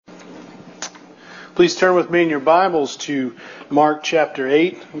Please turn with me in your Bibles to Mark chapter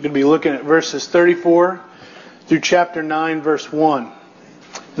 8. We're going to be looking at verses 34 through chapter 9, verse 1. And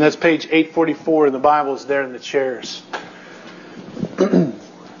that's page 844 in the Bibles there in the chairs.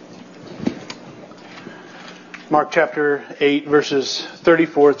 Mark chapter 8, verses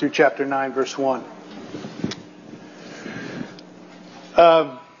 34 through chapter 9, verse 1.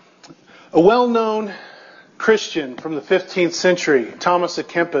 A well-known Christian from the 15th century, Thomas à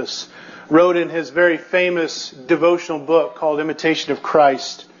Kempis, wrote in his very famous devotional book called Imitation of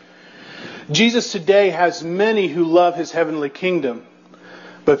Christ, Jesus today has many who love His heavenly kingdom,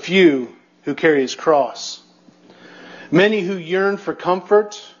 but few who carry His cross. Many who yearn for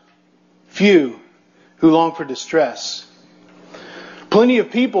comfort, few who long for distress. Plenty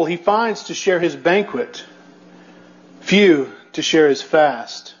of people He finds to share His banquet, few to share His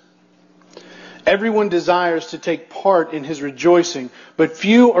fast. Everyone desires to take part in His rejoicing, but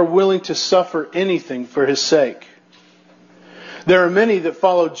few are willing to suffer anything for His sake. There are many that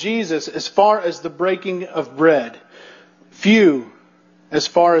follow Jesus as far as the breaking of bread, few as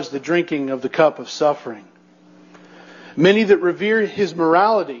far as the drinking of the cup of suffering. Many that revere His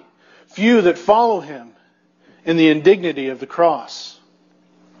morality, few that follow Him in the indignity of the cross.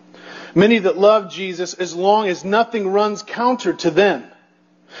 Many that love Jesus as long as nothing runs counter to them.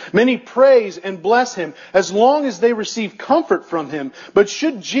 Many praise and bless Him as long as they receive comfort from Him. But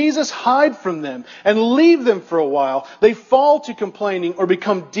should Jesus hide from them and leave them for a while, they fall to complaining or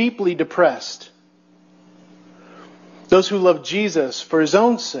become deeply depressed. Those who love Jesus for His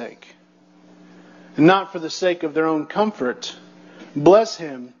own sake, and not for the sake of their own comfort, bless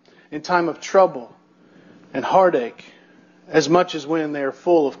Him in time of trouble and heartache as much as when they are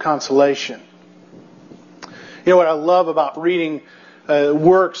full of consolation. You know what I love about reading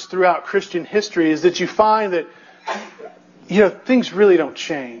works throughout Christian history is that you find that, things really don't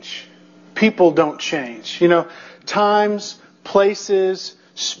change. People don't change. Times, places,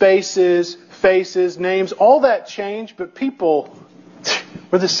 spaces, faces, names, all that change, but people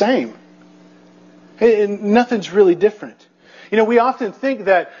were the same. Nothing's really different. We often think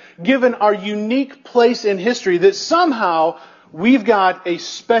that given our unique place in history that somehow we've got a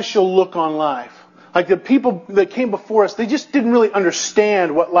special look on life. Like the people that came before us, they just didn't really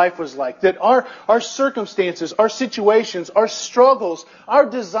understand what life was like. That our circumstances, our situations, our struggles, our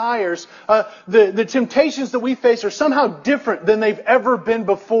desires, the temptations that we face are somehow different than they've ever been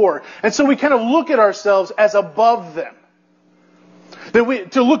before. And so we kind of look at ourselves as above them.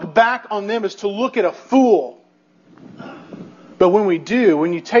 To look back on them is to look at a fool. But when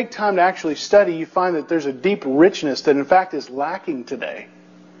you take time to actually study, you find that there's a deep richness that in fact is lacking today.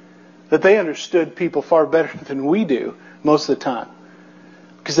 That they understood people far better than we do most of the time.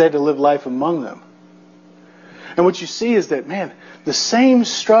 Because they had to live life among them. And what you see is that, the same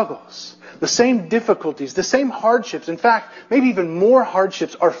struggles, the same difficulties, the same hardships, in fact, maybe even more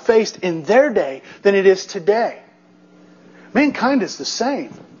hardships are faced in their day than it is today. Mankind is the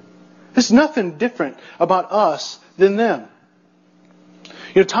same. There's nothing different about us than them.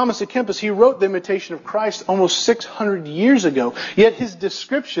 Thomas à Kempis, he wrote The Imitation of Christ almost 600 years ago. Yet his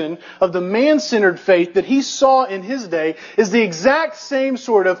description of the man-centered faith that he saw in his day is the exact same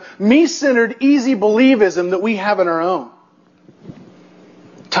sort of me-centered, easy believism that we have in our own.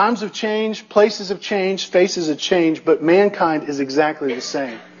 Times have changed, places have changed, faces have changed, but mankind is exactly the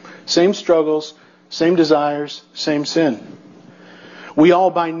same. Same struggles, same desires, same sin. We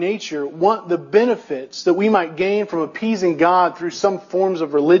all by nature want the benefits that we might gain from appeasing God through some forms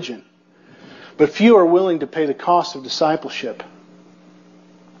of religion. But few are willing to pay the cost of discipleship.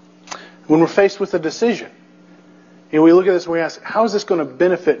 When we're faced with a decision, we look at this and we ask, how is this going to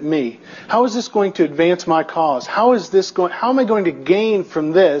benefit me? How is this going to advance my cause? How am I going to gain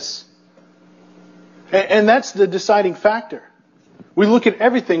from this? And that's the deciding factor. We look at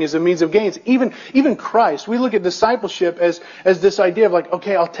everything as a means of gains. Even Christ. We look at discipleship as this idea of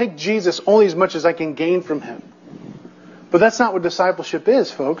I'll take Jesus only as much as I can gain from Him. But that's not what discipleship is,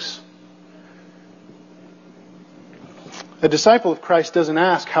 folks. A disciple of Christ doesn't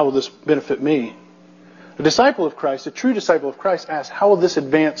ask, how will this benefit me? A disciple of Christ, a true disciple of Christ, asks, how will this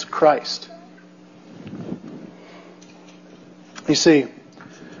advance Christ? You see,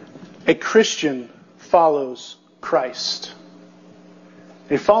 a Christian follows Christ.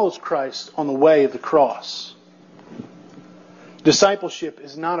 He follows Christ on the way of the cross. Discipleship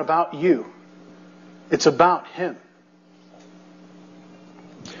is not about you. It's about Him.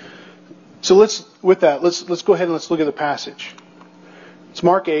 So let's go ahead and let's look at the passage. It's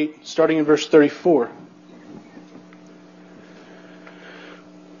Mark 8, starting in verse 34.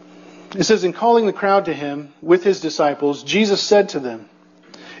 It says, "In calling the crowd to Him with His disciples, Jesus said to them,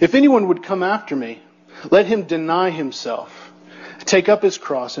 If anyone would come after me, let him deny himself, take up his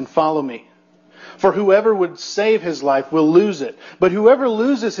cross and follow me. For whoever would save his life will lose it, but whoever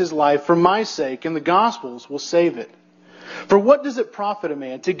loses his life for my sake and the gospel's will save it. For what does it profit a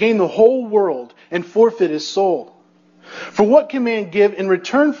man to gain the whole world and forfeit his soul? For what can man give in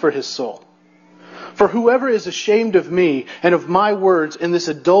return for his soul? For whoever is ashamed of me and of my words in this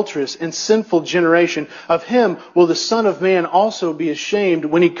adulterous and sinful generation, of him will the Son of Man also be ashamed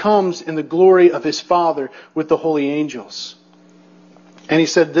when he comes in the glory of his Father with the holy angels. And he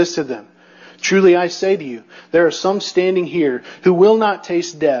said this to them, truly I say to you, there are some standing here who will not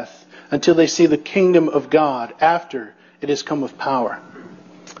taste death until they see the kingdom of God after it has come with power.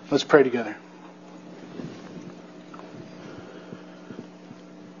 Let's pray together.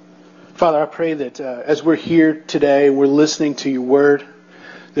 Father, I pray that as we're here today, we're listening to your word,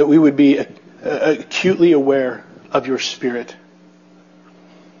 that we would be acutely aware of your Spirit.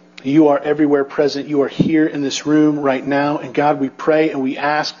 You are everywhere present. You are here in this room right now. And God, we pray and we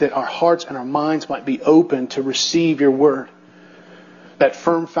ask that our hearts and our minds might be open to receive your word, that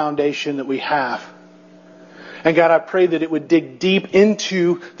firm foundation that we have. And God, I pray that it would dig deep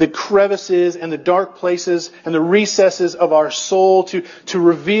into the crevices and the dark places and the recesses of our soul to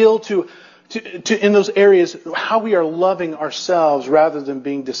reveal to in those areas how we are loving ourselves rather than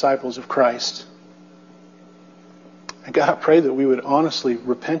being disciples of Christ. And God, I pray that we would honestly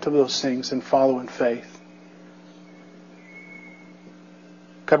repent of those things and follow in faith.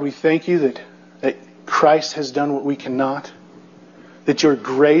 God, we thank you that Christ has done what we cannot. That your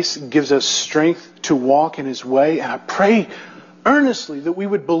grace gives us strength to walk in His way. And I pray earnestly that we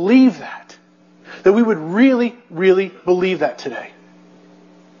would believe that. That we would really, really believe that today.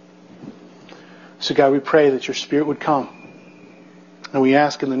 So God, we pray that your Spirit would come. And we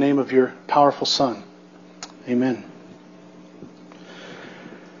ask in the name of your powerful Son. Amen.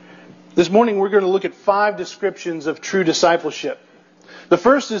 This morning we're going to look at 5 descriptions of true discipleship. The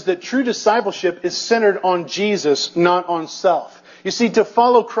first is that true discipleship is centered on Jesus, not on self. You see, to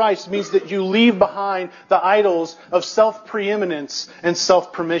follow Christ means that you leave behind the idols of self-preeminence and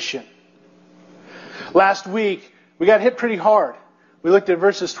self-permission. Last week, we got hit pretty hard. We looked at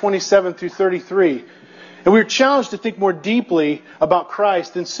verses 27 through 33. And we were challenged to think more deeply about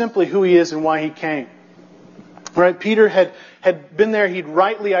Christ than simply who He is and why He came. Right? Peter had been there. He'd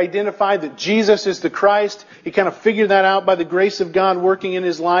rightly identified that Jesus is the Christ. He kind of figured that out by the grace of God working in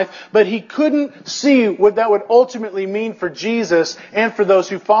his life. But he couldn't see what that would ultimately mean for Jesus and for those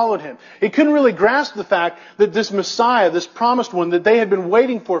who followed Him. He couldn't really grasp the fact that this Messiah, this promised one that they had been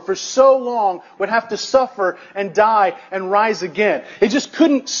waiting for so long, would have to suffer and die and rise again. It just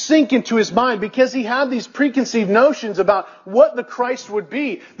couldn't sink into his mind because he had these preconceived notions about what the Christ would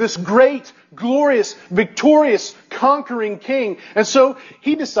be. This great, glorious, victorious, conquering king. And so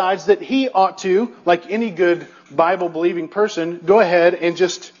he decides that he ought to, like any good Bible-believing person, go ahead and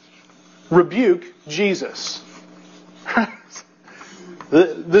just rebuke Jesus.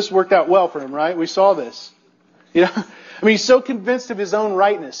 This worked out well for him, right? We saw this. You know, I mean, he's so convinced of his own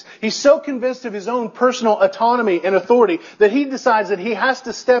rightness. He's so convinced of his own personal autonomy and authority that he decides that he has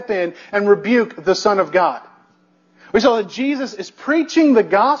to step in and rebuke the Son of God. We saw that Jesus is preaching the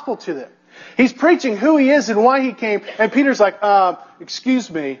gospel to them. He's preaching who He is and why He came. And Peter's like, excuse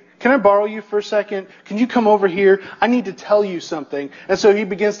me, can I borrow you for a second? Can you come over here? I need to tell you something. And so he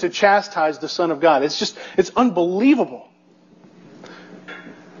begins to chastise the Son of God. It's unbelievable.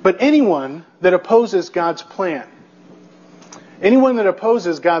 But anyone that opposes God's plan, anyone that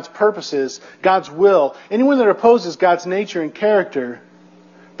opposes God's purposes, God's will, anyone that opposes God's nature and character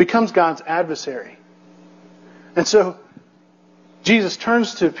becomes God's adversary. And so Jesus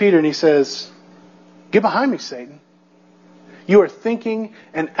turns to Peter and He says, "Get behind me, Satan. You are thinking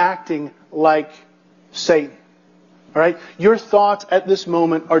and acting like Satan." All right? Your thoughts at this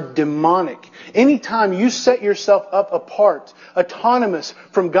moment are demonic. Anytime you set yourself up apart, autonomous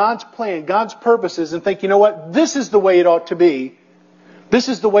from God's plan, God's purposes, and think, you know what, this is the way it ought to be. This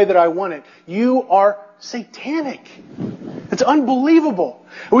is the way that I want it. You are satanic. It's unbelievable.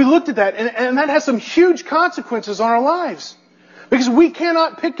 And we looked at that, and that has some huge consequences on our lives. Because we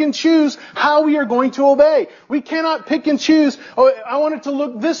cannot pick and choose how we are going to obey. We cannot pick and choose, oh, I want it to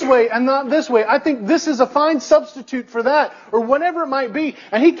look this way and not this way. I think this is a fine substitute for that, or whatever it might be.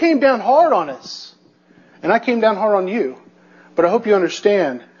 And He came down hard on us. And I came down hard on you. But I hope you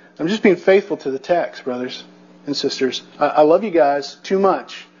understand, I'm just being faithful to the text, brothers and sisters. I love you guys too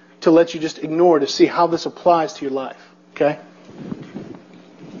much to let you just ignore to see how this applies to your life. Okay?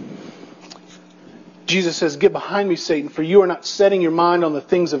 Jesus says, "Get behind me, Satan, for you are not setting your mind on the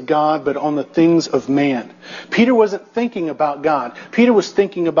things of God, but on the things of man." Peter wasn't thinking about God. Peter was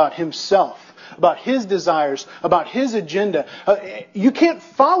thinking about himself, about his desires, about his agenda. You can't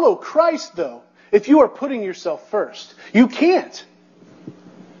follow Christ, though, if you are putting yourself first. You can't.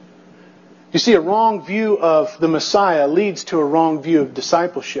 You see, a wrong view of the Messiah leads to a wrong view of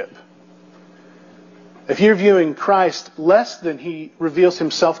discipleship. If you're viewing Christ less than He reveals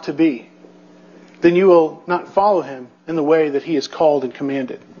Himself to be, then you will not follow Him in the way that He is called and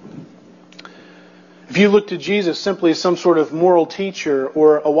commanded. If you look to Jesus simply as some sort of moral teacher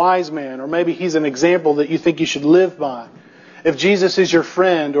or a wise man, or maybe He's an example that you think you should live by, if Jesus is your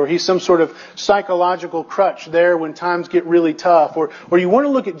friend, or He's some sort of psychological crutch there when times get really tough, or you want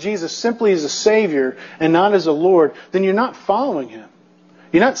to look at Jesus simply as a Savior and not as a Lord, then you're not following Him.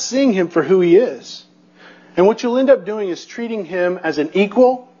 You're not seeing Him for who He is. And what you'll end up doing is treating Him as an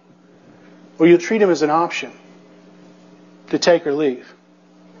equal, or you'll treat Him as an option to take or leave.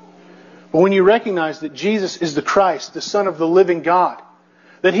 But when you recognize that Jesus is the Christ, the Son of the living God,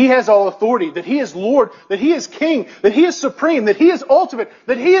 that He has all authority, that He is Lord, that He is King, that He is supreme, that He is ultimate,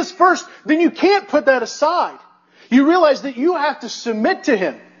 that He is first, then you can't put that aside. You realize that you have to submit to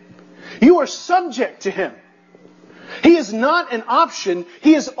Him. You are subject to Him. He is not an option,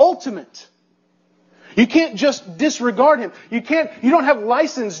 He is ultimate. You can't just disregard Him. You don't have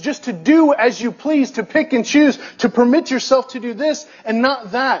license just to do as you please, to pick and choose, to permit yourself to do this and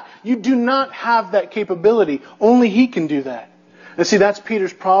not that. You do not have that capability. Only He can do that. And see, that's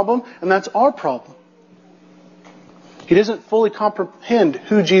Peter's problem, and that's our problem. He doesn't fully comprehend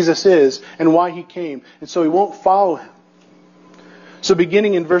who Jesus is and why He came, and so he won't follow Him. So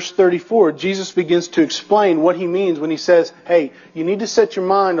beginning in verse 34, Jesus begins to explain what He means when He says, hey, you need to set your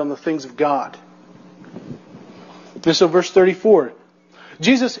mind on the things of God. And so verse 34,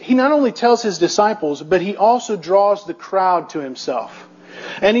 Jesus, He not only tells His disciples, but He also draws the crowd to Himself.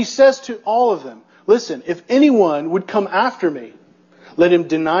 And He says to all of them, listen, if anyone would come after me, let him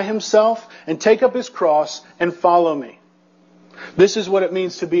deny himself and take up his cross and follow me. This is what it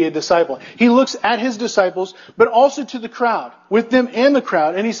means to be a disciple. He looks at His disciples, but also to the crowd, with them and the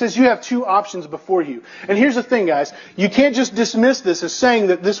crowd. And He says, you have two options before you. And here's the thing, guys. You can't just dismiss this as saying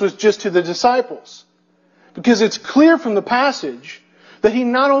that this was just to the disciples. Because it's clear from the passage that He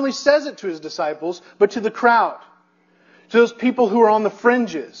not only says it to His disciples, but to the crowd. To those people who are on the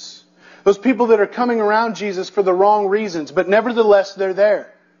fringes. Those people that are coming around Jesus for the wrong reasons, but nevertheless they're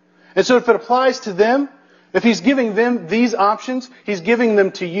there. And so if it applies to them, if He's giving them these options, He's giving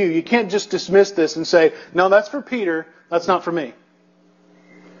them to you. You can't just dismiss this and say, no, that's for Peter, that's not for me.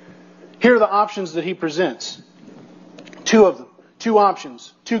 Here are the options that He presents. Two of them. Two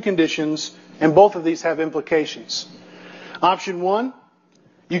options. Two conditions. And both of these have implications. Option one,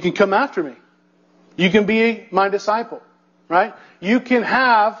 you can come after me. You can be my disciple. Right? You can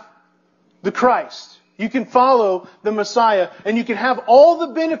have the Christ. You can follow the Messiah, and you can have all the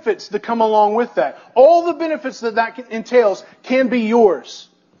benefits that come along with that. All the benefits that entails can be yours.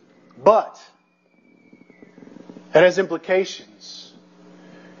 But that has implications.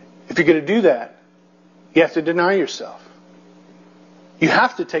 If you're going to do that, you have to deny yourself. You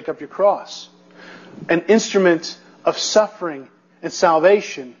have to take up your cross. An instrument of suffering and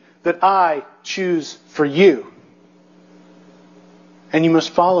salvation that I choose for you. And you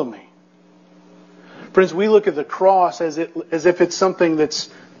must follow me. Friends, we look at the cross as if it's something that's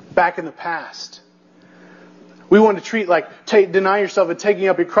back in the past. We want to treat deny yourself and taking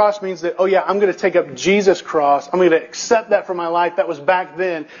up your cross means that, oh yeah, I'm going to take up Jesus' cross. I'm going to accept that for my life. That was back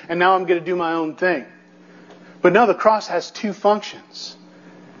then. And now I'm going to do my own thing. But no, the cross has two functions.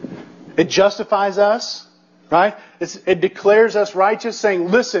 It justifies us, right? It declares us righteous, saying,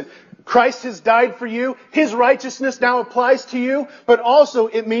 listen, Christ has died for you. His righteousness now applies to you. But also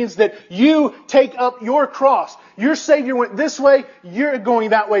it means that you take up your cross. Your Savior went this way. You're going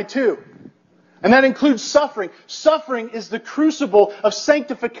that way too. And that includes suffering. Suffering is the crucible of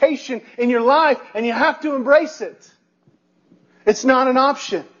sanctification in your life. And you have to embrace it. It's not an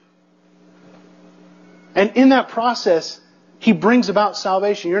option. And in that process, He brings about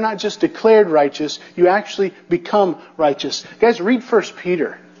salvation. You're not just declared righteous. You actually become righteous. Guys, read 1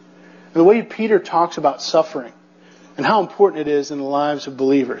 Peter. The way Peter talks about suffering and how important it is in the lives of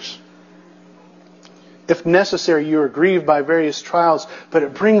believers. If necessary, you are grieved by various trials, but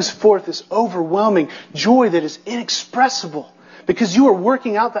it brings forth this overwhelming joy that is inexpressible because you are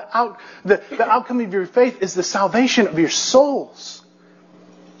working out the outcome of your faith is the salvation of your souls.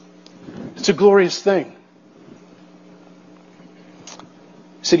 It's a glorious thing.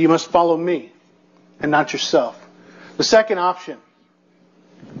 He said, you must follow me and not yourself. The second option,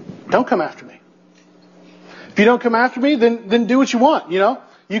 don't come after me. you don't come after me, then do what you want, you know.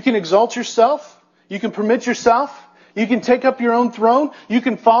 You can exalt yourself. You can permit yourself. You can take up your own throne. You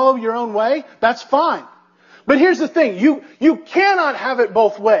can follow your own way. That's fine. But here's the thing. You cannot have it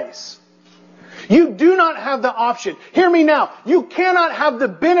both ways. You do not have the option. Hear me now. You cannot have the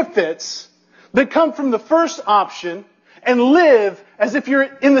benefits that come from the first option and live as if you're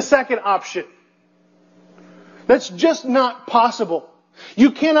in the second option. That's just not possible.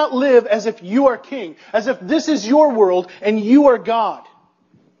 You cannot live as if you are king, as if this is your world and you are God,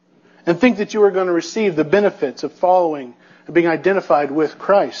 and think that you are going to receive the benefits of following and being identified with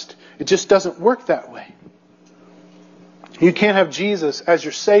Christ. It just doesn't work that way. You can't have Jesus as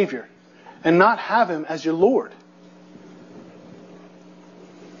your Savior and not have Him as your Lord.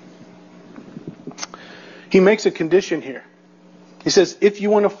 He makes a condition here. He says, if you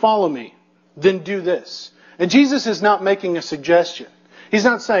want to follow me, then do this. And Jesus is not making a suggestion. He's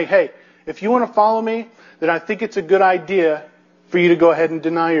not saying, hey, if you want to follow me, then I think it's a good idea for you to go ahead and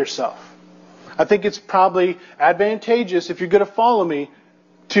deny yourself. I think it's probably advantageous if you're going to follow me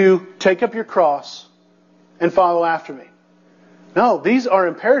to take up your cross and follow after me. No, these are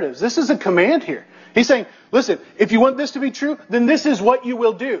imperatives. This is a command here. He's saying, listen, if you want this to be true, then this is what you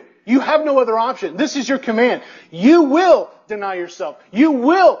will do. You have no other option. This is your command. You will deny yourself. You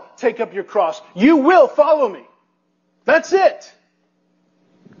will take up your cross. You will follow me. That's it.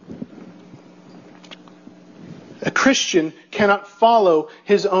 A Christian cannot follow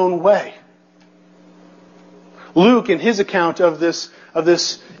his own way. Luke, in his account of this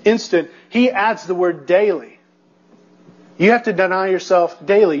instant, he adds the word daily. You have to deny yourself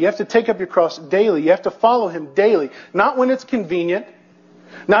daily. You have to take up your cross daily. You have to follow Him daily. Not when it's convenient.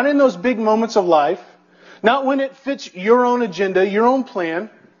 Not in those big moments of life. Not when it fits your own agenda, your own plan.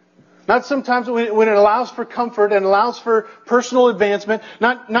 Not sometimes when it allows for comfort and allows for personal advancement.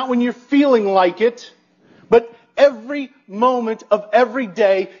 Not when you're feeling like it. But every moment of every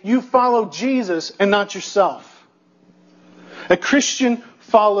day, you follow Jesus and not yourself. A Christian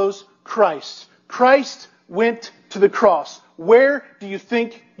follows Christ. Christ went to the cross. Where do you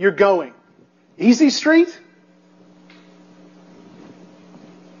think you're going? Easy street?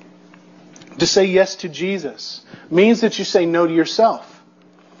 To say yes to Jesus means that you say no to yourself.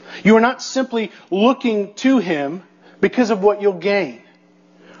 You are not simply looking to Him because of what you'll gain.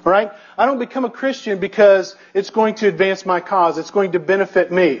 All right? I don't become a Christian because it's going to advance my cause. It's going to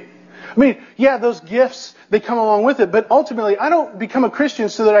benefit me. I mean, yeah, those gifts, they come along with it. But ultimately, I don't become a Christian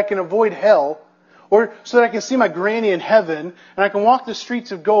so that I can avoid hell, or so that I can see my granny in heaven, and I can walk the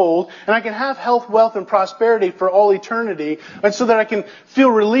streets of gold, and I can have health, wealth, and prosperity for all eternity, and so that I can feel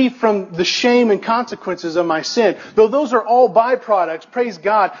relief from the shame and consequences of my sin. Though those are all byproducts, praise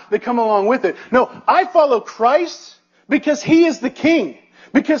God, that come along with it. No, I follow Christ because He is the King,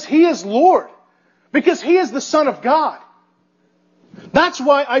 because He is Lord, because He is the Son of God. That's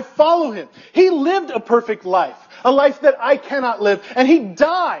why I follow Him. He lived a perfect life, a life that I cannot live, and He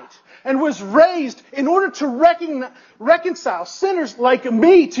died and was raised in order to reconcile sinners like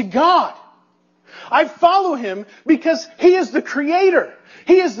me to God. I follow Him because He is the Creator.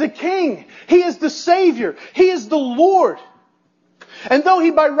 He is the King. He is the Savior. He is the Lord. And though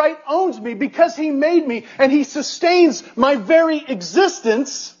He by right owns me because He made me and He sustains my very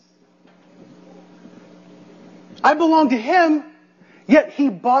existence, I belong to Him, yet He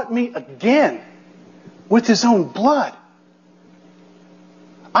bought me again with His own blood.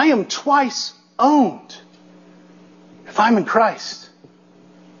 I am twice owned if I'm in Christ.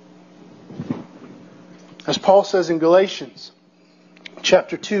 As Paul says in Galatians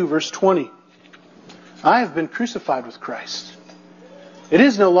chapter 2, verse 20, I have been crucified with Christ. It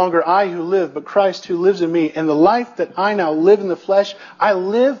is no longer I who live, but Christ who lives in me. And the life that I now live in the flesh, I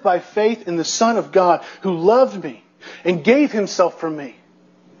live by faith in the Son of God who loved me and gave Himself for me.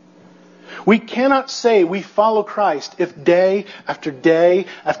 We cannot say we follow Christ if day after day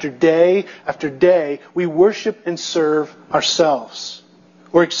after day after day we worship and serve ourselves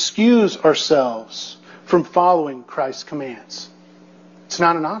or excuse ourselves from following Christ's commands. It's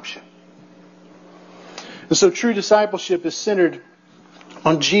not an option. And so true discipleship is centered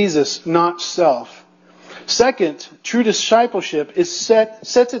on Jesus, not self. Second, true discipleship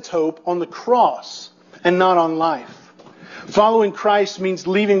sets its hope on the cross and not on life. Following Christ means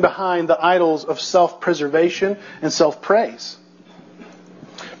leaving behind the idols of self-preservation and self-praise.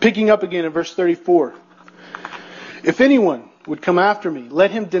 Picking up again in verse 34. If anyone would come after me, let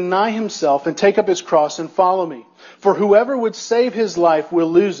him deny himself and take up his cross and follow me. For whoever would save his life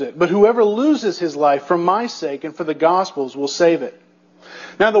will lose it, but whoever loses his life for my sake and for the gospel's will save it.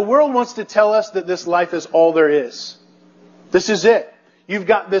 Now the world wants to tell us that this life is all there is. This is it. You've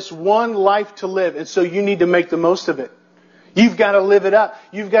got this one life to live, and so you need to make the most of it. You've got to live it up.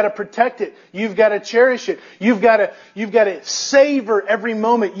 You've got to protect it. You've got to cherish it. You've got to savor every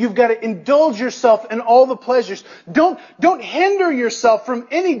moment. You've got to indulge yourself in all the pleasures. Don't hinder yourself from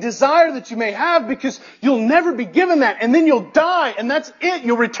any desire that you may have, because you'll never be given that. And then you'll die, and that's it.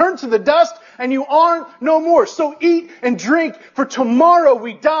 You'll return to the dust, and you are no more. So eat and drink, for tomorrow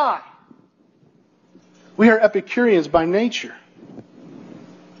we die. We are Epicureans by nature.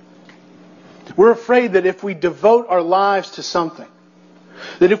 We're afraid that if we devote our lives to something,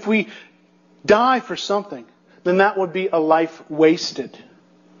 that if we die for something, then that would be a life wasted.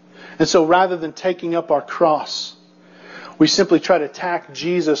 And so rather than taking up our cross, we simply try to tack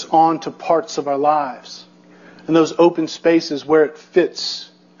Jesus onto parts of our lives. In those open spaces where it fits.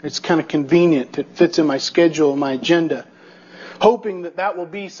 It's kind of convenient. It fits in my schedule, my agenda. Hoping that that will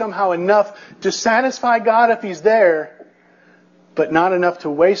be somehow enough to satisfy God if He's there, but not enough to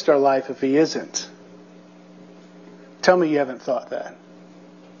waste our life if He isn't. Tell me you haven't thought that.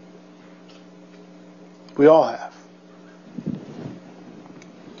 We all have.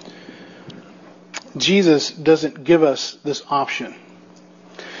 Jesus doesn't give us this option.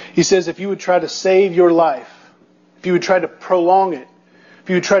 He says if you would try to save your life, if you would try to prolong it, if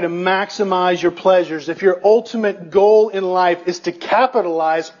you would try to maximize your pleasures, if your ultimate goal in life is to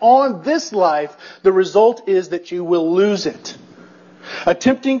capitalize on this life, the result is that you will lose it.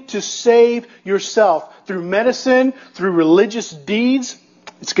 Attempting to save yourself through medicine, through religious deeds,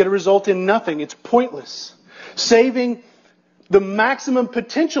 it's going to result in nothing. It's pointless. Saving the maximum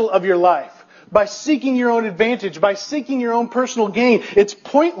potential of your life by seeking your own advantage, by seeking your own personal gain, it's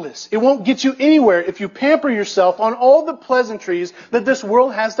pointless. It won't get you anywhere if you pamper yourself on all the pleasantries that this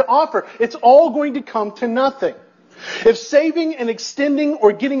world has to offer. It's all going to come to nothing. If saving and extending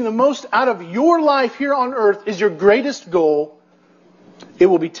or getting the most out of your life here on earth is your greatest goal, it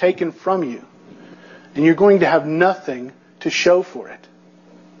will be taken from you. And you're going to have nothing to show for it.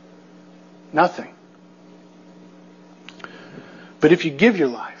 Nothing. But if you give your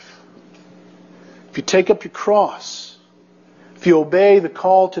life, if you take up your cross, if you obey the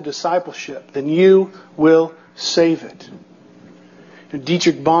call to discipleship, then you will save it. And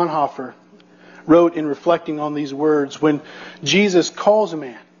Dietrich Bonhoeffer wrote in reflecting on these words, when Jesus calls a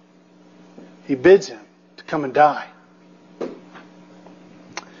man, He bids him to come and die.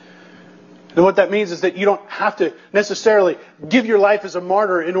 And what that means is that you don't have to necessarily give your life as a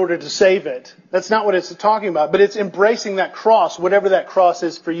martyr in order to save it. That's not what it's talking about. But it's embracing that cross, whatever that cross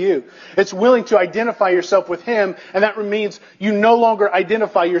is for you. It's willing to identify yourself with Him, and that means you no longer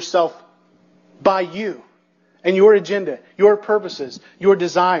identify yourself by you and your agenda, your purposes, your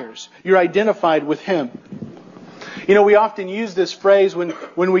desires. You're identified with Him. You know, we often use this phrase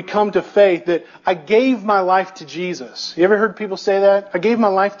when we come to faith that I gave my life to Jesus. You ever heard people say that? I gave my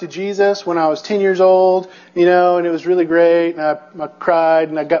life to Jesus when I was 10 years old, and it was really great, and I cried,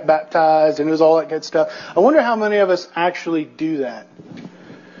 and I got baptized, and it was all that good stuff. I wonder how many of us actually do that.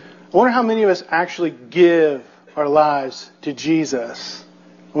 I wonder how many of us actually give our lives to Jesus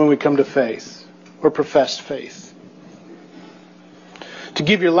when we come to faith or profess faith. To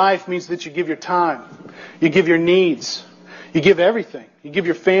give your life means that you give your time. You give your needs. You give everything. You give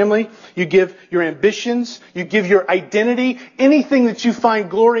your family. You give your ambitions. You give your identity. Anything that you find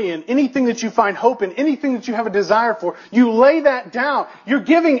glory in. Anything that you find hope in. Anything that you have a desire for. You lay that down. You're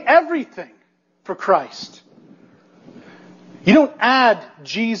giving everything for Christ. You don't add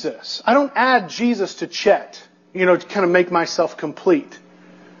Jesus. I don't add Jesus to Chet, to kind of make myself complete.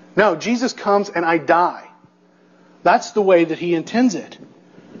 No, Jesus comes and I die. That's the way that He intends it.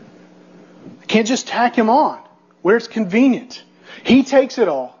 Can't just tack Him on where it's convenient. He takes it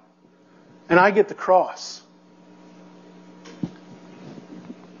all, and I get the cross.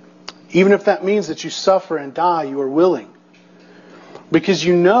 Even if that means that you suffer and die, you are willing. Because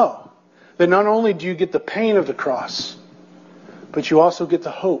you know that not only do you get the pain of the cross, but you also get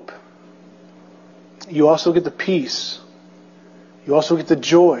the hope. You also get the peace. You also get the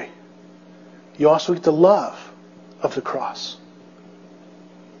joy. You also get the love of the cross.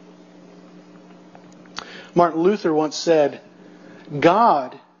 Martin Luther once said,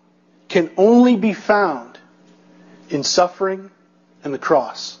 God can only be found in suffering and the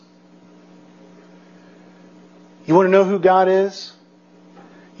cross. You want to know who God is?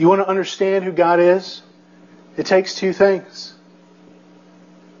 You want to understand who God is? It takes two things.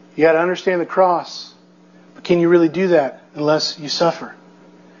 You got to understand the cross. But can you really do that unless you suffer?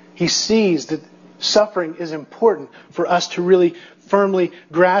 He sees that suffering is important for us to really firmly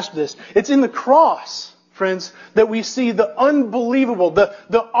grasp this. It's in the cross, friends, that we see the unbelievable,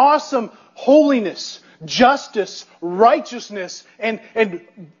 the awesome holiness, justice, righteousness, and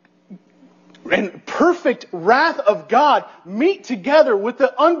perfect wrath of God meet together with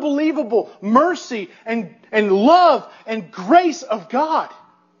the unbelievable mercy and love and grace of God.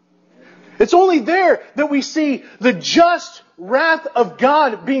 It's only there that we see the just wrath of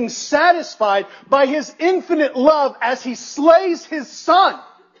God being satisfied by His infinite love as He slays His Son.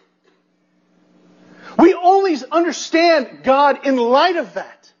 We only understand God in light of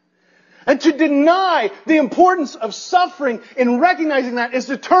that. And to deny the importance of suffering in recognizing that is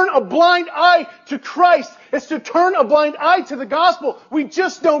to turn a blind eye to Christ. It's to turn a blind eye to the gospel. We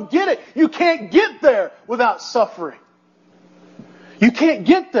just don't get it. You can't get there without suffering. You can't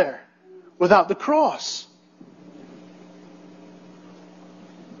get there without the cross.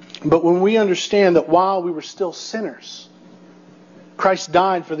 But when we understand that while we were still sinners, Christ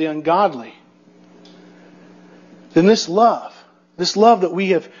died for the ungodly, then this love that we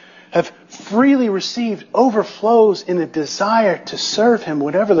have freely received overflows in a desire to serve Him,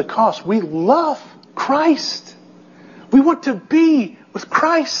 whatever the cost. We love Christ. We want to be with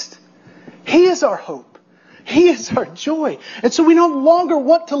Christ. He is our hope. He is our joy. And so we no longer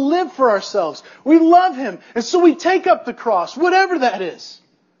want to live for ourselves. We love Him. And so we take up the cross, whatever that is.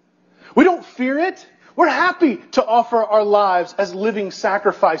 We don't fear it. We're happy to offer our lives as living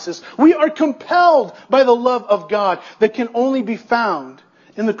sacrifices. We are compelled by the love of God that can only be found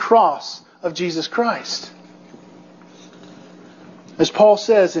in the cross of Jesus Christ. As Paul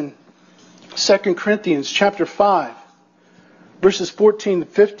says in 2 Corinthians chapter 5, verses 14 to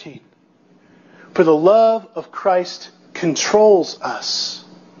 15, for the love of Christ controls us,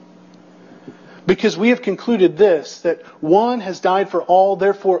 because we have concluded this, that one has died for all,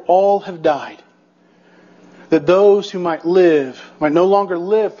 therefore all have died, that those who might live might no longer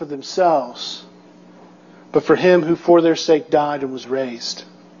live for themselves, but for Him who for their sake died and was raised.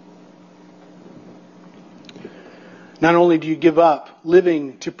 Not only do you give up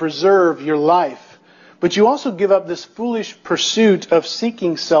living to preserve your life, but you also give up this foolish pursuit of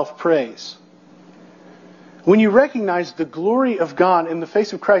seeking self-praise. When you recognize the glory of God in the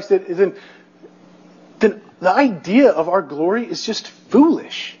face of Christ, then the idea of our glory is just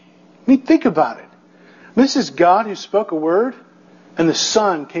foolish. I mean, think about it. This is God who spoke a word, and the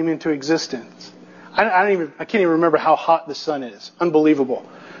sun came into existence. I can't even remember how hot the sun is. Unbelievable.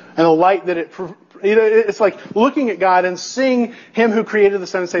 And the light that it's like looking at God and seeing Him who created the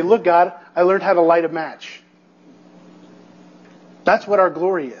sun and say, look, God, I learned how to light a match. That's what our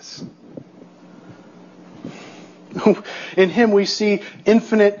glory is. In Him we see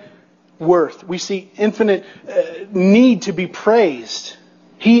infinite worth. We see infinite need to be praised.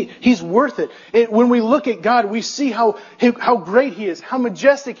 He's worth it. When we look at God, we see how great He is, how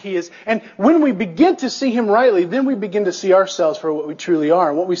majestic He is. And when we begin to see Him rightly, then we begin to see ourselves for what we truly are.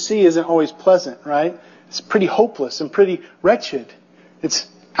 And what we see isn't always pleasant, right? It's pretty hopeless and pretty wretched. It's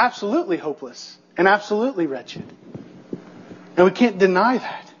absolutely hopeless and absolutely wretched. And we can't deny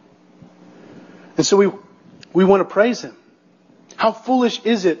that. And so we want to praise Him. How foolish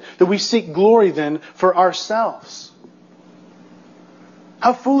is it that we seek glory then for ourselves?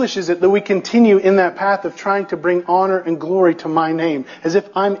 How foolish is it that we continue in that path of trying to bring honor and glory to my name as if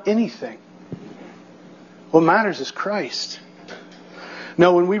I'm anything? What matters is Christ.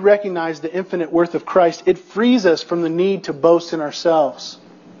 No, when we recognize the infinite worth of Christ, it frees us from the need to boast in ourselves.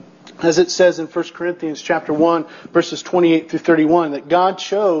 As it says in 1 Corinthians chapter 1, verses 28 through 31, that God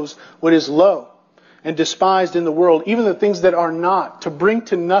chose what is low and despised in the world, even the things that are not, to bring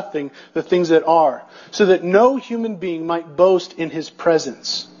to nothing the things that are, so that no human being might boast in His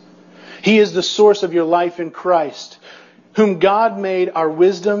presence. He is the source of your life in Christ, whom God made our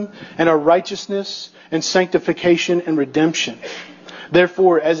wisdom and our righteousness and sanctification and redemption.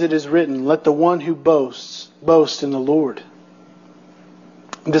 Therefore, as it is written, let the one who boasts, boast in the Lord.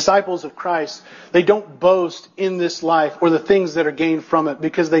 Disciples of Christ, they don't boast in this life or the things that are gained from it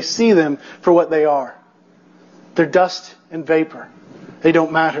because they see them for what they are. They're dust and vapor. They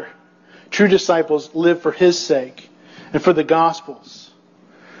don't matter. True disciples live for His sake and for the gospel's.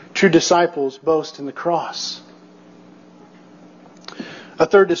 True disciples boast in the cross. A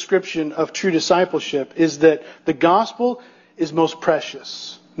third description of true discipleship is that the gospel is most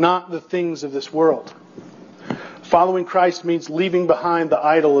precious, not the things of this world. Following Christ means leaving behind the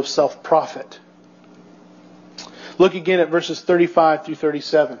idol of self-profit. Look again at verses 35 through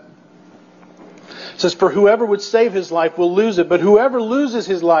 37. It says, for whoever would save his life will lose it, but whoever loses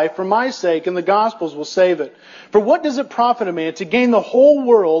his life for my sake and the gospel's will save it. For what does it profit a man to gain the whole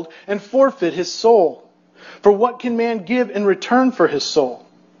world and forfeit his soul? For what can man give in return for his soul?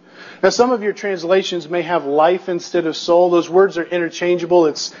 Now, some of your translations may have life instead of soul. Those words are interchangeable.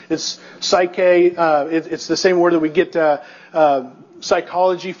 It's psyche. It's the same word that we get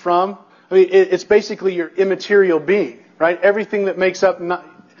psychology from. I mean, it's basically your immaterial being, right? Everything that makes up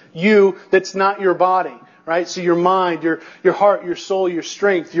you that's not your body, right? So your mind, your heart, your soul, your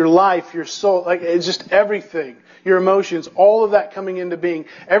strength, your life, your soul, like it's just everything. Your emotions, all of that coming into being.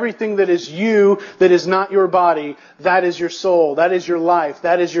 Everything that is you, that is not your body, that is your soul, that is your life,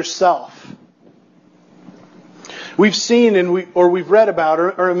 that is yourself. We've seen we've read about,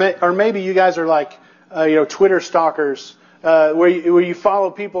 or maybe you guys are like, Twitter stalkers, where you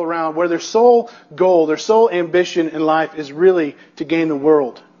follow people around, where their sole goal, their sole ambition in life is really to gain the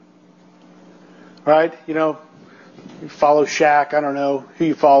world. Right? You follow Shaq, I don't know who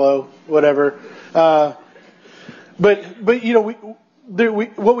you follow, whatever. But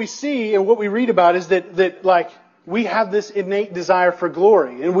what we see and what we read about is that like we have this innate desire for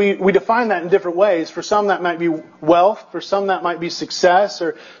glory, and we define that in different ways. For some that might be wealth, for some that might be success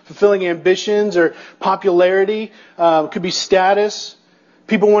or fulfilling ambitions or popularity. It could be status.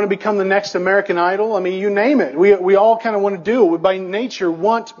 People want to become the next American Idol. I mean, you name it. We all kind of want to do it. We by nature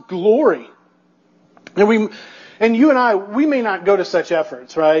want glory, and you and I, we may not go to such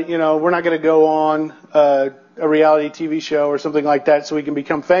efforts, right? We're not going to go on a reality TV show or something like that so we can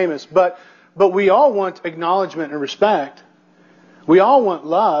become famous. But we all want acknowledgement and respect. We all want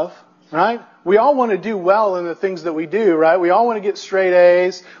love, right? We all want to do well in the things that we do, right? We all want to get straight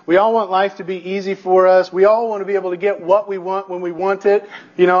A's. We all want life to be easy for us. We all want to be able to get what we want when we want it.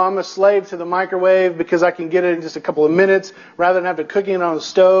 I'm a slave to the microwave because I can get it in just a couple of minutes rather than have to cook it on the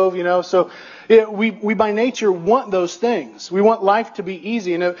stove, So we by nature want those things. We want life to be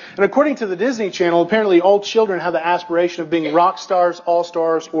easy. And according to the Disney Channel, apparently all children have the aspiration of being rock stars,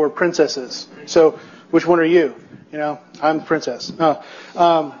 all-stars, or princesses. So which one are you? I'm the princess.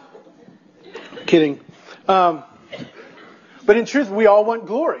 Kidding. But in truth, we all want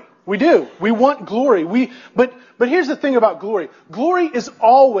glory. We do. We want glory. But here's the thing about glory. Glory is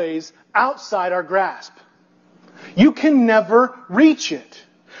always outside our grasp. You can never reach it.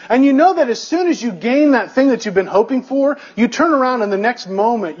 And you know that as soon as you gain that thing that you've been hoping for, you turn around and the next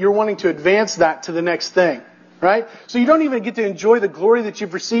moment you're wanting to advance that to the next thing. Right? So you don't even get to enjoy the glory that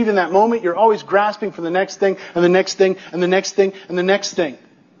you've received in that moment. You're always grasping for the next thing and the next thing and the next thing and the next thing.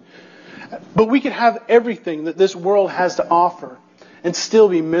 But we can have everything that this world has to offer and still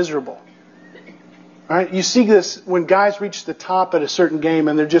be miserable. Right? You see this when guys reach the top at a certain game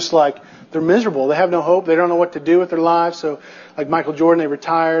and they're just like, they're miserable. They have no hope. They don't know what to do with their lives. So like Michael Jordan, they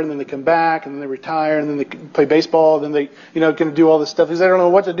retire and then they come back and then they retire and then they play baseball and then they, going to do all this stuff because they don't know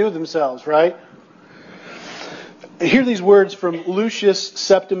what to do with themselves, right? Hear these words from Lucius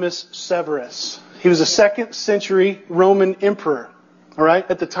Septimus Severus. He was a 2nd century Roman emperor. All right?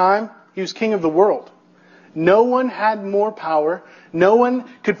 At the time, he was king of the world. No one had more power. No one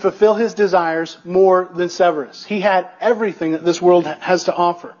could fulfill his desires more than Severus. He had everything that this world has to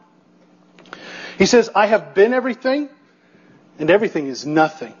offer. He says, I have been everything, and everything is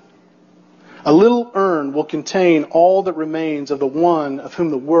nothing. A little urn will contain all that remains of the one of whom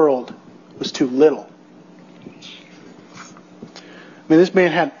the world was too little. I mean, this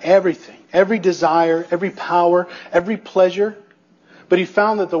man had everything, every desire, every power, every pleasure. But he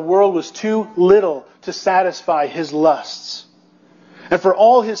found that the world was too little to satisfy his lusts. And for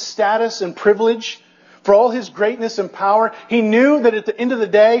all his status and privilege, for all his greatness and power, he knew that at the end of the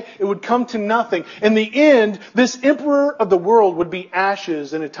day, it would come to nothing. In the end, this emperor of the world would be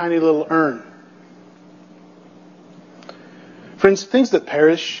ashes in a tiny little urn. Friends, things that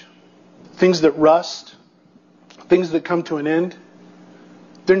perish, things that rust, things that come to an end,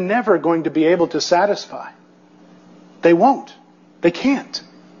 they're never going to be able to satisfy. They won't. They can't.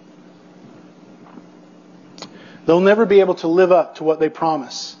 They'll never be able to live up to what they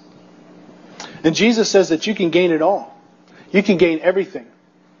promise. And Jesus says that you can gain it all. You can gain everything.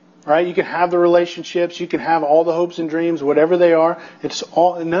 Right? You can have the relationships. You can have all the hopes and dreams, whatever they are.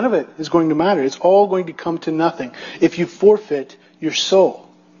 None of it is going to matter. It's all going to come to nothing if you forfeit your soul.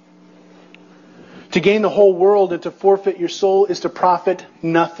 To gain the whole world and to forfeit your soul is to profit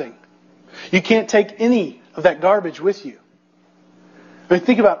nothing. You can't take any of that garbage with you. I mean,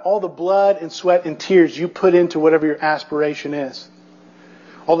 think about all the blood and sweat and tears you put into whatever your aspiration is.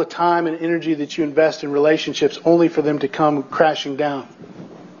 All the time and energy that you invest in relationships only for them to come crashing down.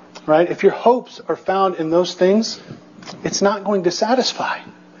 Right? If your hopes are found in those things, it's not going to satisfy.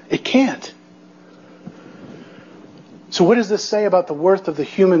 It can't. So what does this say about the worth of the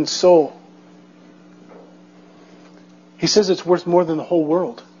human soul? He says it's worth more than the whole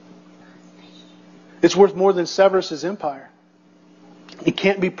world. It's worth more than Severus' empire. It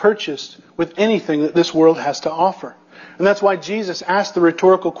can't be purchased with anything that this world has to offer. And that's why Jesus asked the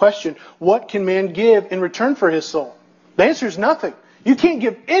rhetorical question, what can man give in return for his soul? The answer is nothing. You can't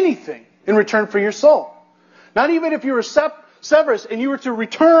give anything in return for your soul. Not even if you were Severus and you were to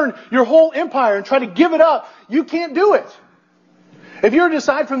return your whole empire and try to give it up, you can't do it. If you were to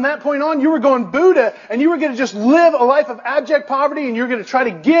decide from that point on you were going Buddha and you were going to just live a life of abject poverty and you're going to try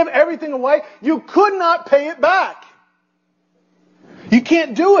to give everything away, you could not pay it back. You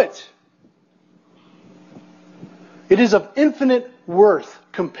can't do it. It is of infinite worth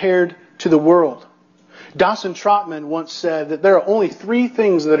compared to the world. Dawson Trotman once said that there are only three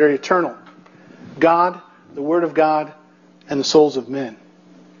things that are eternal: God, the Word of God, and the souls of men.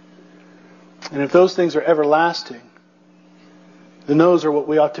 And if those things are everlasting, then those are what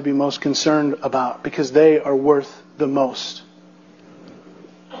we ought to be most concerned about, because they are worth the most.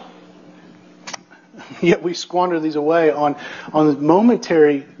 Yet we squander these away on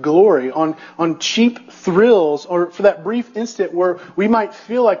momentary glory, on cheap thrills, or for that brief instant where we might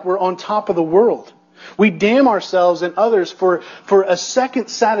feel like we're on top of the world. We damn ourselves and others for a second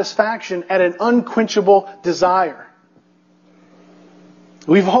satisfaction at an unquenchable desire.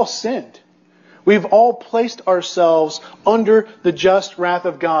 We've all sinned. We've all placed ourselves under the just wrath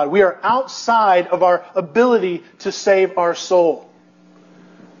of God. We are outside of our ability to save our soul.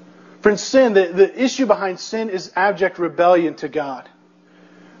 Friends, sin, the issue behind sin is abject rebellion to God.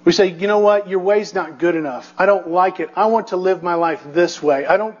 We say, you know what, your way's not good enough. I don't like it. I want to live my life this way.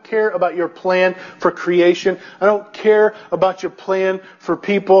 I don't care about your plan for creation. I don't care about your plan for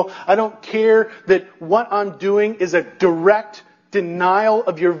people. I don't care that what I'm doing is a direct denial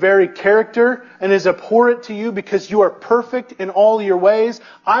of your very character and is abhorrent to you because you are perfect in all your ways.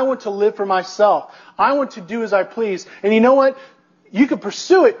 I want to live for myself. I want to do as I please. And you know what? You can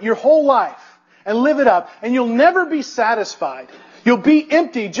pursue it your whole life and live it up, and you'll never be satisfied. You'll be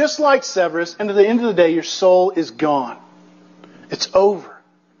empty just like Severus, and at the end of the day, your soul is gone. It's over.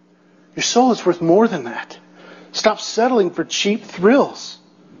 Your soul is worth more than that. Stop settling for cheap thrills.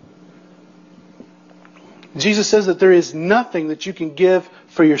 Jesus says that there is nothing that you can give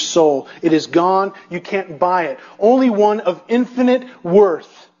for your soul. It is gone. You can't buy it. Only one of infinite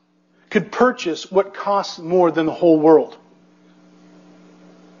worth could purchase what costs more than the whole world.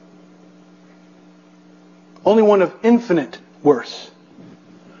 Only one of infinite worth.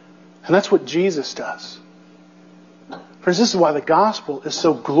 And that's what Jesus does. Friends, this is why the gospel is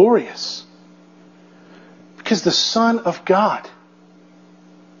so glorious. Because the Son of God,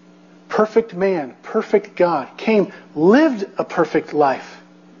 perfect man, perfect God, came, lived a perfect life.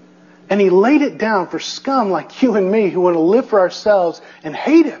 And He laid it down for scum like you and me who want to live for ourselves and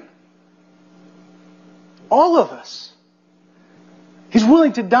hate Him. All of us. He's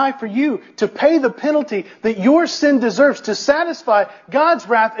willing to die for you, to pay the penalty that your sin deserves, to satisfy God's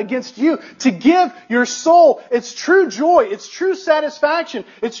wrath against you, to give your soul its true joy, its true satisfaction,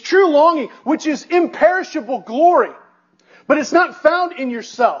 its true longing, which is imperishable glory. But it's not found in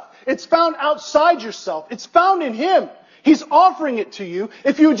yourself. It's found outside yourself. It's found in Him. He's offering it to you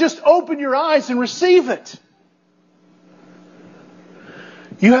if you would just open your eyes and receive it.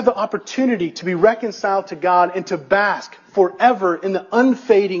 You have the opportunity to be reconciled to God and to bask forever in the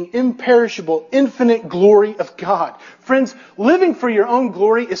unfading, imperishable, infinite glory of God. Friends, living for your own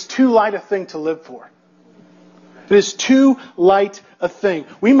glory is too light a thing to live for. It is too light a thing.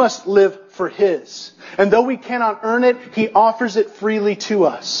 We must live for His. And though we cannot earn it, He offers it freely to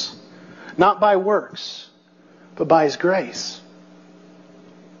us. Not by works, but by His grace.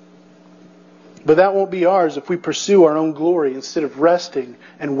 But that won't be ours if we pursue our own glory instead of resting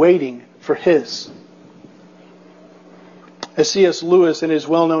and waiting for His. As C.S. Lewis in his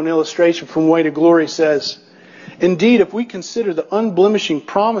well-known illustration from Way to Glory says, indeed, if we consider the unblemishing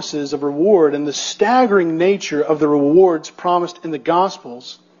promises of reward and the staggering nature of the rewards promised in the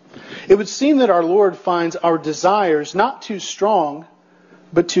Gospels, it would seem that our Lord finds our desires not too strong,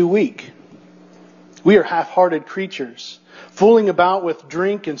 but too weak. We are half-hearted creatures, fooling about with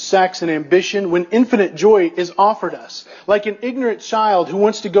drink and sex and ambition when infinite joy is offered us. Like an ignorant child who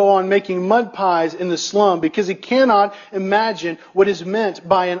wants to go on making mud pies in the slum because he cannot imagine what is meant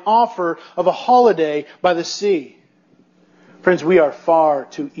by an offer of a holiday by the sea. Friends, we are far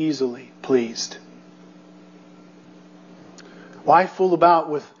too easily pleased. Why fool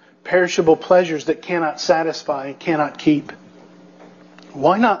about with perishable pleasures that cannot satisfy and cannot keep?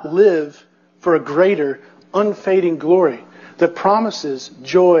 Why not live for a greater, unfading glory that promises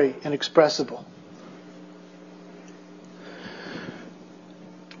joy inexpressible?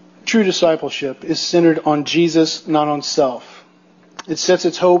 True discipleship is centered on Jesus, not on self. It sets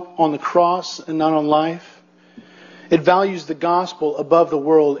its hope on the cross and not on life. It values the gospel above the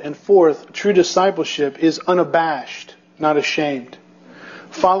world. And fourth, true discipleship is unabashed, not ashamed.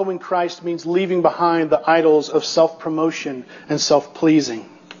 Following Christ means leaving behind the idols of self-promotion and self-pleasing.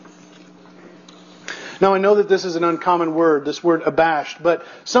 Now, I know that this is an uncommon word, this word abashed, but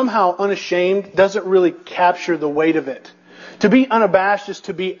somehow unashamed doesn't really capture the weight of it. To be unabashed is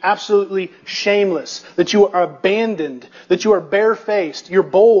to be absolutely shameless, that you are abandoned, that you are barefaced, you're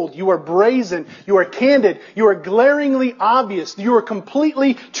bold, you are brazen, you are candid, you are glaringly obvious, you are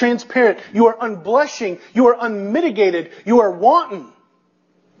completely transparent, you are unblushing, you are unmitigated, you are wanton.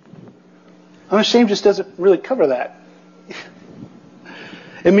 Unashamed just doesn't really cover that.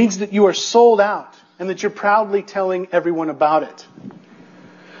 It means that you are sold out and that you're proudly telling everyone about it.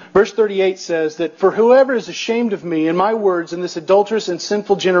 Verse 38 says that, "For whoever is ashamed of me and my words in this adulterous and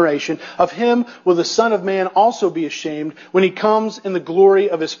sinful generation, of him will the Son of Man also be ashamed when he comes in the glory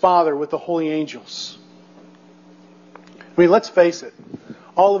of his Father with the holy angels." I mean, let's face it.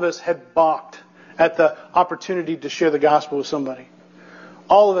 All of us have balked at the opportunity to share the gospel with somebody.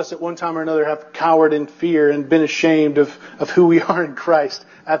 All of us at one time or another have cowered in fear and been ashamed of who we are in Christ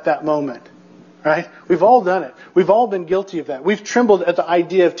at that moment. Right? We've all done it. We've all been guilty of that. We've trembled at the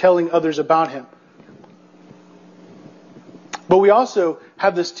idea of telling others about Him. But we also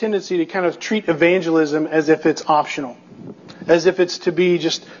have this tendency to kind of treat evangelism as if it's optional. As if it's to be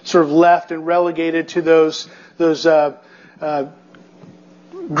just sort of left and relegated to those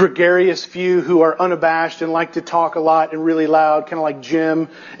gregarious few who are unabashed and like to talk a lot and really loud, kind of like Jim.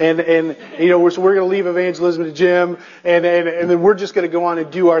 And you know, we're going to leave evangelism to Jim, and then we're just going to go on and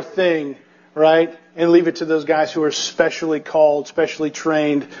do our thing. Right? And leave it to those guys who are specially called, specially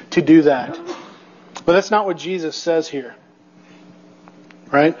trained to do that. But that's not what Jesus says here.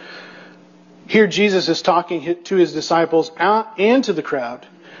 Right? Here Jesus is talking to His disciples and to the crowd.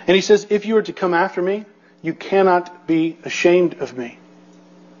 And He says, if you are to come after me, you cannot be ashamed of me.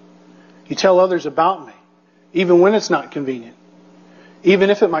 You tell others about me, even when it's not convenient. Even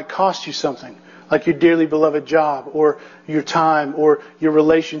if it might cost you something. Like your dearly beloved job, or your time, or your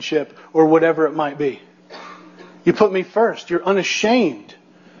relationship, or whatever it might be. You put me first. You're unashamed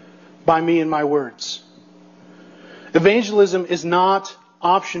by me and my words. Evangelism is not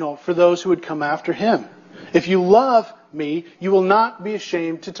optional for those who would come after Him. If you love me, you will not be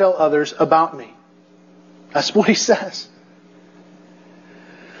ashamed to tell others about me. That's what He says.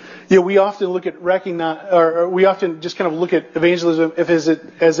 You know, we often look at we often just kind of look at evangelism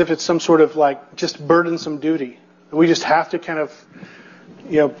as if it's some sort of like just burdensome duty. We just have to kind of,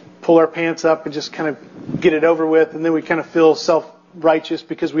 pull our pants up and just kind of get it over with, and then we kind of feel self-righteous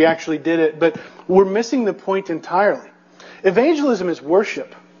because we actually did it. But we're missing the point entirely. Evangelism is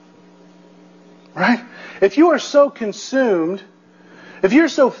worship. Right? If you are so consumed, if you're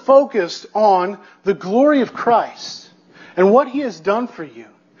so focused on the glory of Christ and what He has done for you,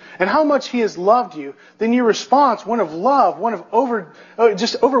 and how much He has loved you, then your response, one of love, one of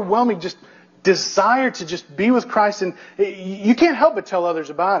overwhelming just desire to just be with Christ, and you can't help but tell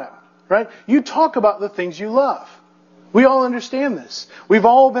others about Him, right? You talk about the things you love. We all understand this. We've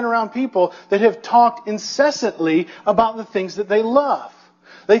all been around people that have talked incessantly about the things that they love.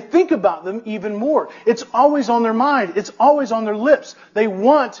 They think about them even more. It's always on their mind. It's always on their lips. They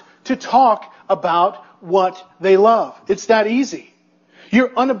want to talk about what they love. It's that easy. You're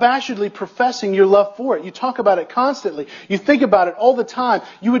unabashedly professing your love for it. You talk about it constantly. You think about it all the time.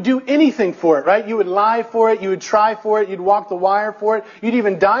 You would do anything for it, right? You would lie for it. You would try for it. You'd walk the wire for it. You'd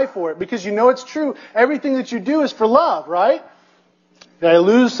even die for it because you know it's true. Everything that you do is for love, right? Did I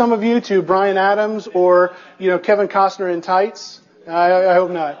lose some of you to Bryan Adams or, Kevin Costner in tights? I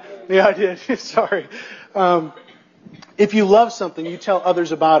hope not. Yeah, I did. Sorry. If you love something, you tell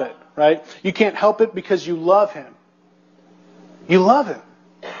others about it, right? You can't help it because you love Him. You love Him.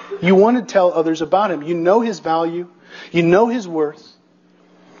 You want to tell others about Him. You know His value. You know His worth.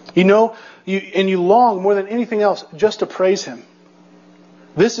 And you long more than anything else just to praise Him.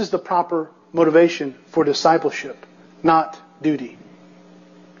 This is the proper motivation for discipleship, not duty.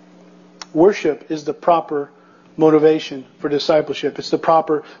 Worship is the proper motivation for discipleship. It's the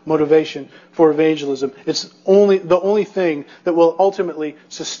proper motivation for evangelism. It's the only thing that will ultimately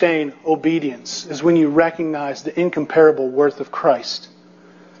sustain obedience is when you recognize the incomparable worth of Christ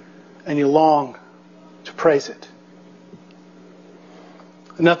and you long to praise it.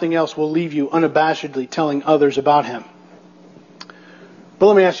 Nothing else will leave you unabashedly telling others about Him. But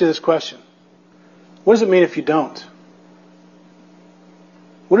let me ask you this question. What does it mean if you don't?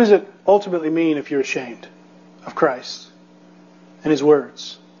 What does it ultimately mean if you're ashamed of Christ and His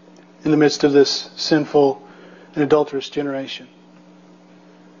words in the midst of this sinful and adulterous generation?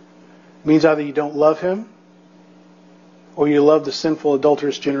 It means either you don't love Him or you love the sinful,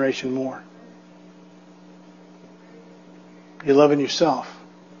 adulterous generation more? You're loving yourself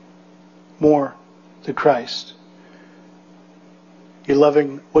more than Christ. You're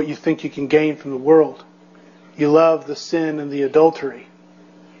loving what you think you can gain from the world. You love the sin and the adultery.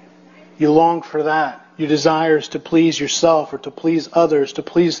 You long for that. Your desire is to please yourself or to please others, to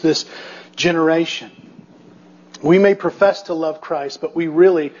please this generation. We may profess to love Christ, but we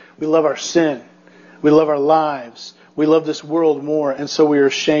love our sin. We love our lives. We love this world more, and so we are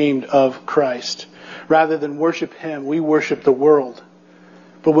ashamed of Christ. Rather than worship Him, we worship the world.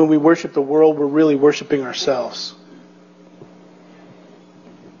 But when we worship the world, we're really worshiping ourselves.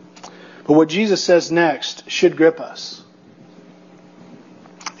 But what Jesus says next should grip us.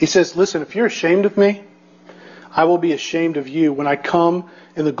 He says, listen, if you're ashamed of me, I will be ashamed of you when I come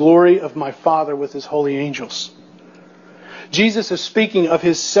in the glory of my Father with His holy angels. Jesus is speaking of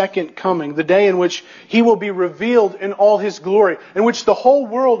His second coming, the day in which He will be revealed in all His glory, in which the whole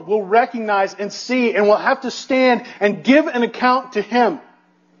world will recognize and see and will have to stand and give an account to Him.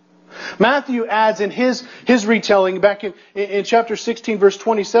 Matthew adds in his retelling back in chapter 16 verse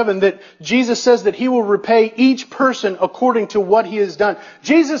 27 that Jesus says that He will repay each person according to what he has done.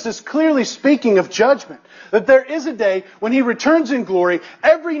 Jesus is clearly speaking of judgment. That there is a day when He returns in glory,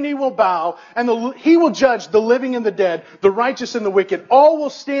 every knee will bow, and He will judge the living and the dead, the righteous and the wicked. All will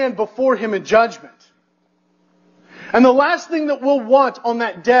stand before Him in judgment. And the last thing that we'll want on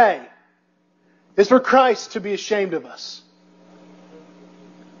that day is for Christ to be ashamed of us.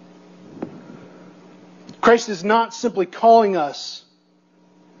 Christ is not simply calling us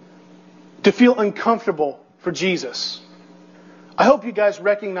to feel uncomfortable for Jesus. I hope you guys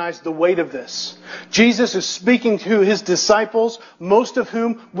recognize the weight of this. Jesus is speaking to His disciples, most of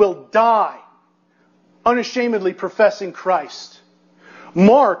whom will die unashamedly professing Christ.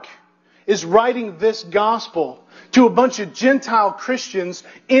 Mark is writing this gospel to a bunch of Gentile Christians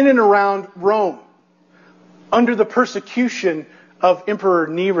in and around Rome under the persecution of Emperor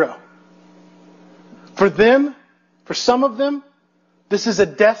Nero. For them, for some of them, this is a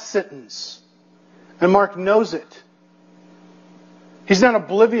death sentence. And Mark knows it. He's not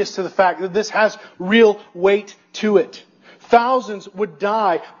oblivious to the fact that this has real weight to it. Thousands would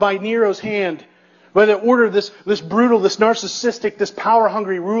die by Nero's hand, by the order of this brutal, this narcissistic, this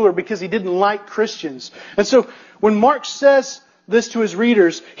power-hungry ruler because he didn't like Christians. And so when Mark says this to his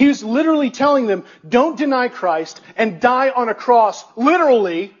readers, he's literally telling them, don't deny Christ and die on a cross,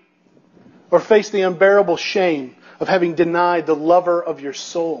 literally, or face the unbearable shame of having denied the lover of your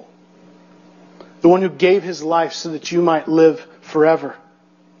soul. The one who gave His life so that you might live forever.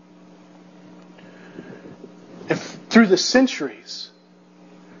 And through the centuries,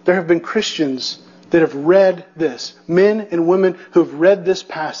 there have been Christians that have read this. Men and women who have read this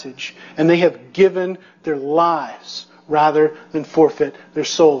passage, and they have given their lives rather than forfeit their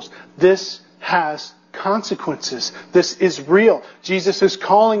souls. This has consequences. This is real. Jesus is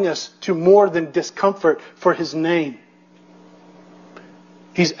calling us to more than discomfort for His name.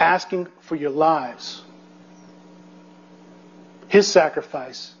 He's asking for your lives. His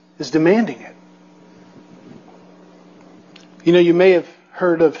sacrifice is demanding it. You know, you may have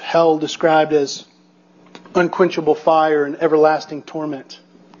heard of hell described as unquenchable fire and everlasting torment.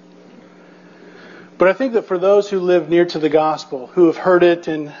 But I think that for those who live near to the gospel, who have heard it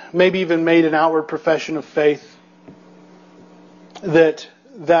and maybe even made an outward profession of faith, that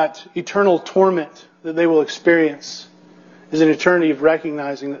eternal torment that they will experience is an eternity of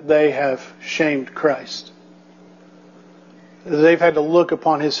recognizing that they have shamed Christ. They've had to look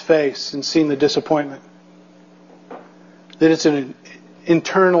upon His face and seen the disappointment. That it's an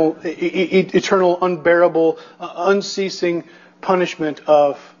eternal, unbearable, unceasing punishment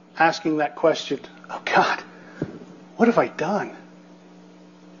of asking that question, oh God, what have I done?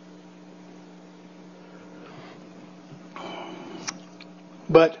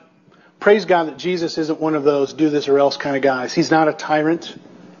 But praise God that Jesus isn't one of those do this or else kind of guys. He's not a tyrant.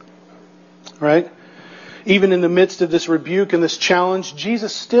 Right? Even in the midst of this rebuke and this challenge,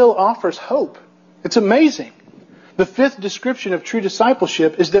 Jesus still offers hope. It's amazing. The fifth description of true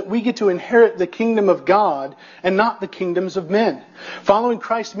discipleship is that we get to inherit the kingdom of God and not the kingdoms of men. Following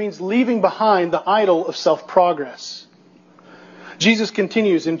Christ means leaving behind the idol of self-progress. Jesus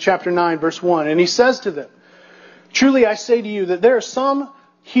continues in chapter 9, verse 1, and He says to them, truly I say to you that there are some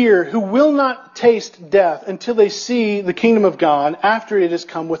here who will not taste death until they see the kingdom of God after it has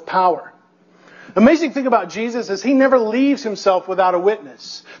come with power. The amazing thing about Jesus is He never leaves Himself without a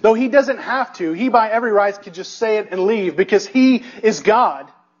witness. Though He doesn't have to. He by every right could just say it and leave because He is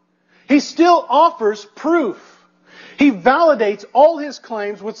God. He still offers proof. He validates all his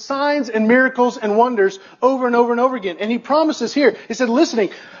claims with signs and miracles and wonders over and over and over again. And he promises here, he said, listen,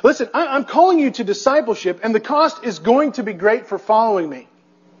 I'm calling you to discipleship, and the cost is going to be great for following me,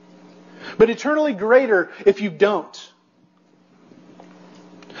 but eternally greater if you don't.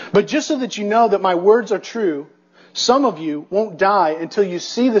 But just so that you know that my words are true, some of you won't die until you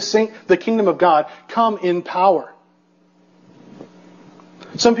see the kingdom of God come in power.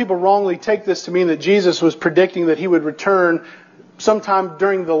 Some people wrongly take this to mean that Jesus was predicting that He would return sometime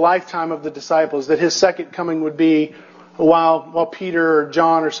during the lifetime of the disciples, that His second coming would be while Peter or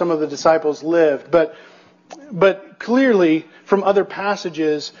John or some of the disciples lived. But clearly, from other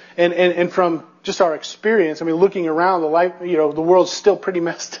passages and from just our experience, I mean, looking around, the world's still pretty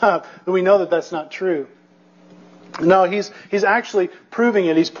messed up, but we know that that's not true. No, he's actually proving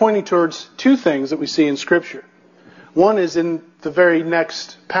it. He's pointing towards two things that we see in Scripture. One is in the very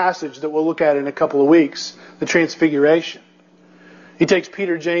next passage that we'll look at in a couple of weeks, the Transfiguration. He takes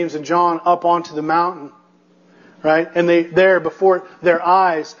Peter, James, and John up onto the mountain, right? And there before their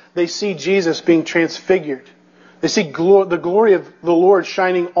eyes, they see Jesus being transfigured. They see the glory of the Lord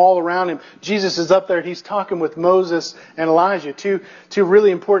shining all around Him. Jesus is up there and He's talking with Moses and Elijah, two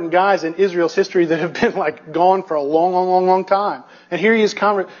really important guys in Israel's history that have been gone for a long time. And here He is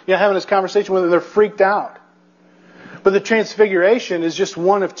having this conversation with them. They're freaked out. But the Transfiguration is just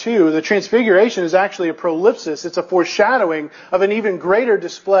one of two. The Transfiguration is actually a prolepsis. It's a foreshadowing of an even greater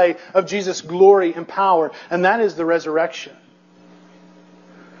display of Jesus' glory and power, and that is the resurrection.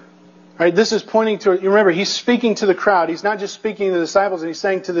 Right, this is pointing to, you remember, He's speaking to the crowd. He's not just speaking to the disciples, and He's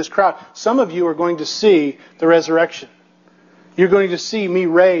saying to this crowd, some of you are going to see the resurrection. You're going to see me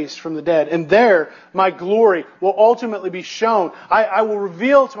raised from the dead. And there, my glory will ultimately be shown. I will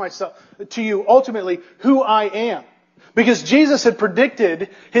reveal to you ultimately who I am. Because Jesus had predicted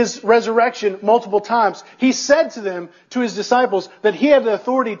His resurrection multiple times. He said to His disciples, that He had the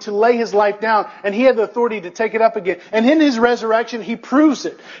authority to lay His life down, and He had the authority to take it up again. And in His resurrection, He proves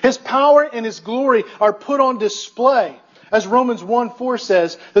it. His power and His glory are put on display. As Romans 1:4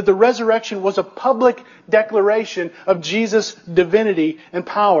 says, that the resurrection was a public declaration of Jesus' divinity and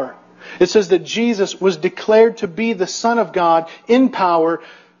power. It says that Jesus was declared to be the Son of God in power,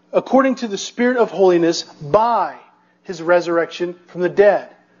 according to the Spirit of holiness, by His resurrection from the dead.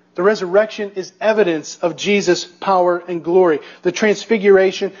 The resurrection is evidence of Jesus' power and glory. The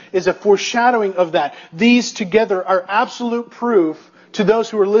Transfiguration is a foreshadowing of that. These together are absolute proof to those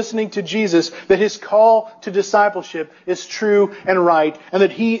who are listening to Jesus that His call to discipleship is true and right, and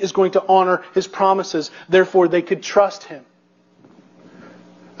that He is going to honor His promises. Therefore, they could trust Him.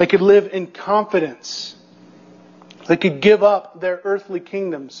 They could live in confidence. They could give up their earthly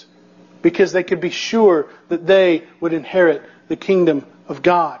kingdoms, because they could be sure that they would inherit the kingdom of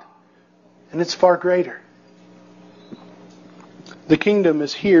God. And it's far greater. The kingdom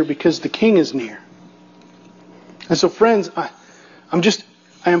is here because the King is near. And so, friends, I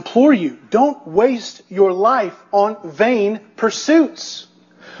implore you, don't waste your life on vain pursuits.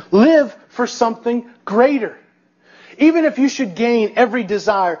 Live for something greater. Even if you should gain every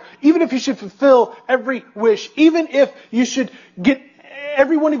desire, even if you should fulfill every wish, even if you should get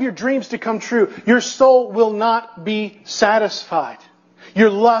every one of your dreams to come true, your soul will not be satisfied. Your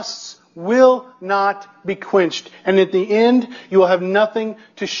lusts will not be quenched. And at the end, you will have nothing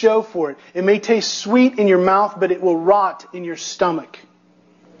to show for it. It may taste sweet in your mouth, but it will rot in your stomach.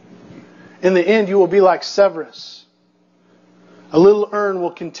 In the end, you will be like Severus. A little urn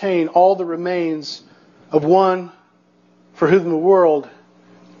will contain all the remains of one for whom the world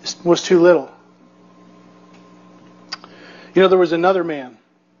was too little. You know, there was another man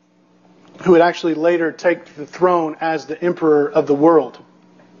who would actually later take the throne as the emperor of the world.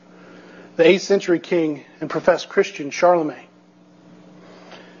 The 8th century king and professed Christian, Charlemagne.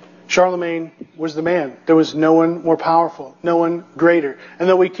 Charlemagne was the man. There was no one more powerful, no one greater. And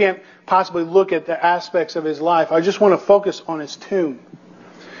though we can't possibly look at the aspects of his life, I just want to focus on his tomb.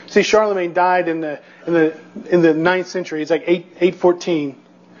 See, Charlemagne died in the 9th century. It's like 814.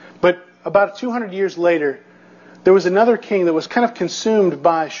 But about 200 years later, there was another king that was kind of consumed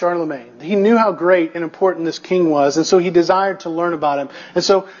by Charlemagne. He knew how great and important this king was, and so he desired to learn about him. And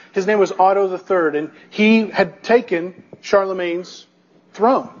so his name was Otto III, and he had taken Charlemagne's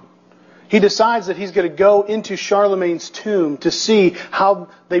throne. He decides that he's going to go into Charlemagne's tomb to see how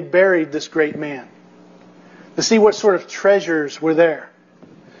they buried this great man, to see what sort of treasures were there.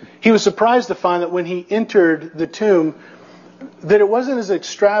 He was surprised to find that when he entered the tomb, that it wasn't as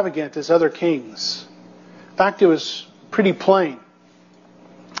extravagant as other kings. In fact, it was pretty plain.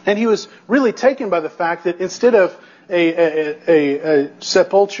 And he was really taken by the fact that instead of a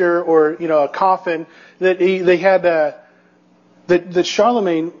sepulcher or a coffin, that that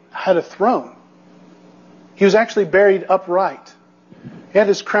Charlemagne had a throne. He was actually buried upright. He had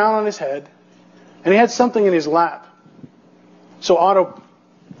his crown on his head, and he had something in his lap. So Otto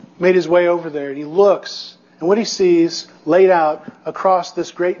made his way over there, and he looks, and what he sees laid out across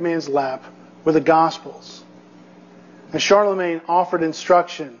this great man's lap were the Gospels. And Charlemagne offered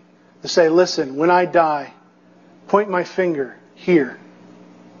instruction to say, listen, when I die, point my finger here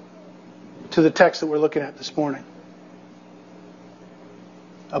to the text that we're looking at this morning.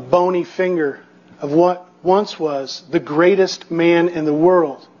 A bony finger of what once was the greatest man in the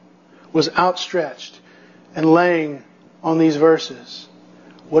world was outstretched and laying on these verses.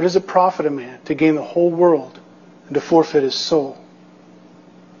 What does it profit a man to gain the whole world and to forfeit his soul?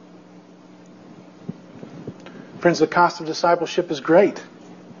 Friends, the cost of discipleship is great.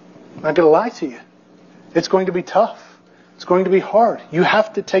 I'm not going to lie to you. It's going to be tough. It's going to be hard. You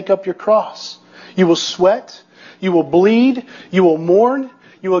have to take up your cross. You will sweat. You will bleed. You will mourn.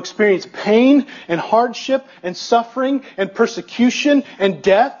 You will experience pain and hardship and suffering and persecution and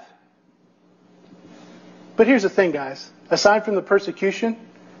death. But here's the thing, guys. Aside from the persecution,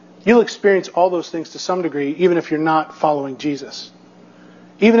 you'll experience all those things to some degree, even if you're not following Jesus.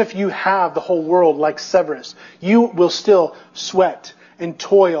 Even if you have the whole world like Severus, you will still sweat and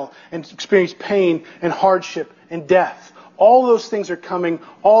toil and experience pain and hardship and death. All those things are coming.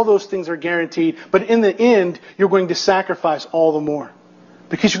 All those things are guaranteed. But in the end, you're going to sacrifice all the more.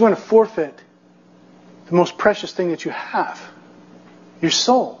 Because you're going to forfeit the most precious thing that you have, your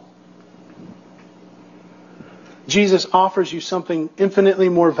soul. Jesus offers you something infinitely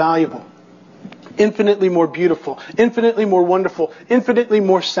more valuable, infinitely more beautiful, infinitely more wonderful, infinitely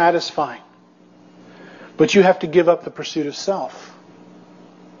more satisfying. But you have to give up the pursuit of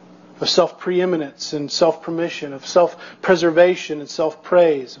self-preeminence and self-permission, of self-preservation and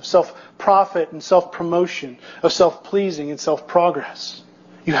self-praise, of self-profit and self-promotion, of self-pleasing and self-progress.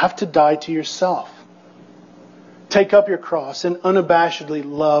 You have to die to yourself. Take up your cross and unabashedly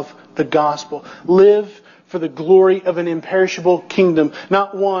love the gospel. Live for the glory of an imperishable kingdom,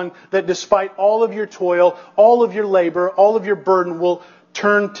 not one that despite all of your toil, all of your labor, all of your burden will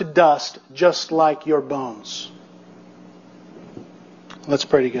turn to dust just like your bones. Let's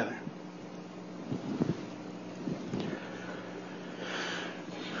pray together.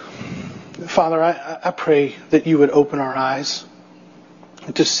 Father, I pray that you would open our eyes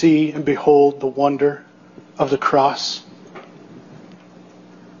to see and behold the wonder of the cross.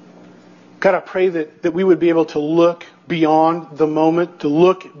 God, I pray that we would be able to look beyond the moment, to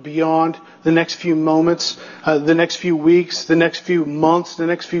look beyond the next few moments, the next few weeks, the next few months, the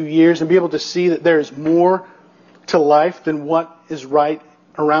next few years, and be able to see that there is more to life than what is right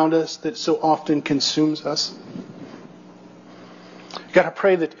around us that so often consumes us. God, I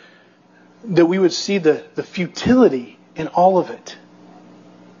pray that we would see the futility in all of it.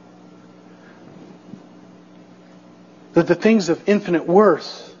 That the things of infinite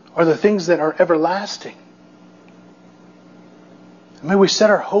worth are the things that are everlasting. And may we set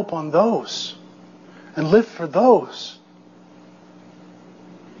our hope on those and live for those.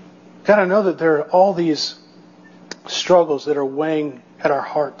 God, I know that there are all these struggles that are weighing at our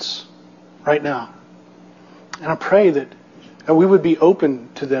hearts right now. And I pray that we would be open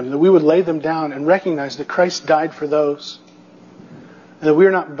to them, that we would lay them down and recognize that Christ died for those, and that we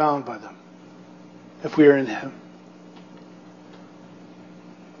are not bound by them if we are in Him.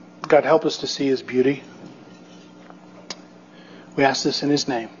 God, help us to see His beauty. We ask this in His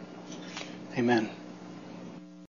name. Amen.